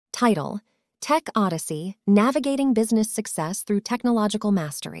Title: Tech Odyssey, Navigating Business Success Through Technological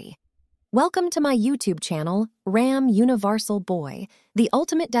Mastery. Welcome to my YouTube channel, RAM Universal Boy, the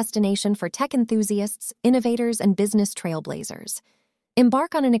ultimate destination for tech enthusiasts, innovators, and business trailblazers.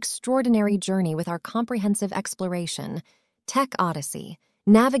 Embark on an extraordinary journey with our comprehensive exploration, Tech Odyssey,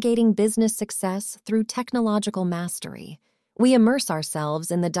 Navigating Business Success Through Technological Mastery. We immerse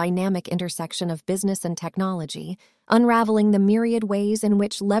ourselves in the dynamic intersection of business and technology, unraveling the myriad ways in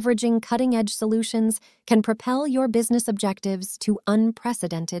which leveraging cutting-edge solutions can propel your business objectives to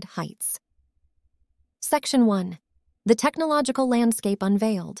unprecedented heights. Section 1. The Technological Landscape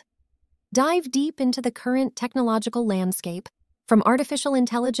Unveiled. Dive deep into the current technological landscape, from artificial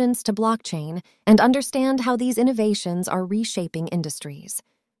intelligence to blockchain, and understand how these innovations are reshaping industries.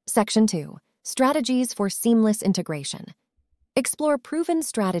 Section 2. Strategies for Seamless Integration. Explore proven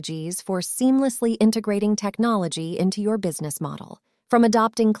strategies for seamlessly integrating technology into your business model. From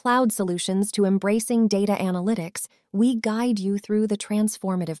adopting cloud solutions to embracing data analytics, we guide you through the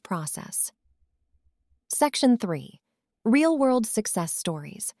transformative process. Section 3. Real-world success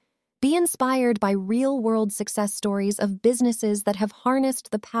stories. Be inspired by real-world success stories of businesses that have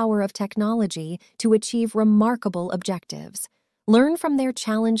harnessed the power of technology to achieve remarkable objectives. Learn from their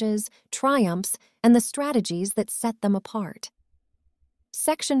challenges, triumphs, and the strategies that set them apart.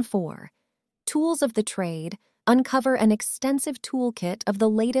 Section 4. Tools of the Trade. Uncover an extensive toolkit of the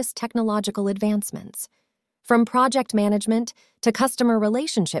latest technological advancements. From project management to customer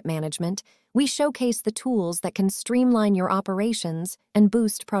relationship management, we showcase the tools that can streamline your operations and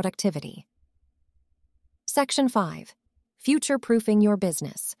boost productivity. Section 5. Future-proofing your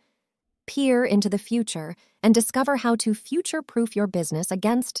business. Peer into the future and discover how to future-proof your business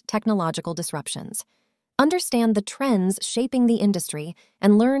against technological disruptions. Understand the trends shaping the industry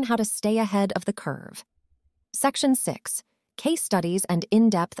and learn how to stay ahead of the curve. Section 6. Case studies and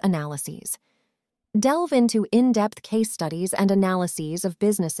in-depth analyses. Delve into in-depth case studies and analyses of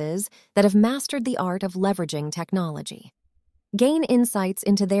businesses that have mastered the art of leveraging technology. Gain insights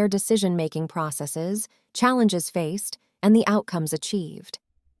into their decision-making processes, challenges faced, and the outcomes achieved.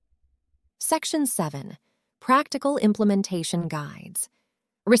 Section 7. Practical Implementation Guides.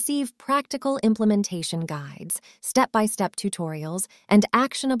 Receive practical implementation guides, step-by-step tutorials, and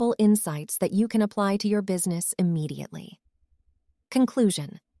actionable insights that you can apply to your business immediately.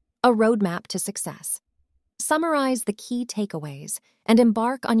 Conclusion: a roadmap to success. Summarize the key takeaways and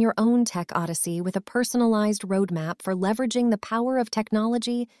embark on your own tech odyssey with a personalized roadmap for leveraging the power of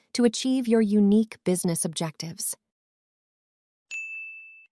technology to achieve your unique business objectives.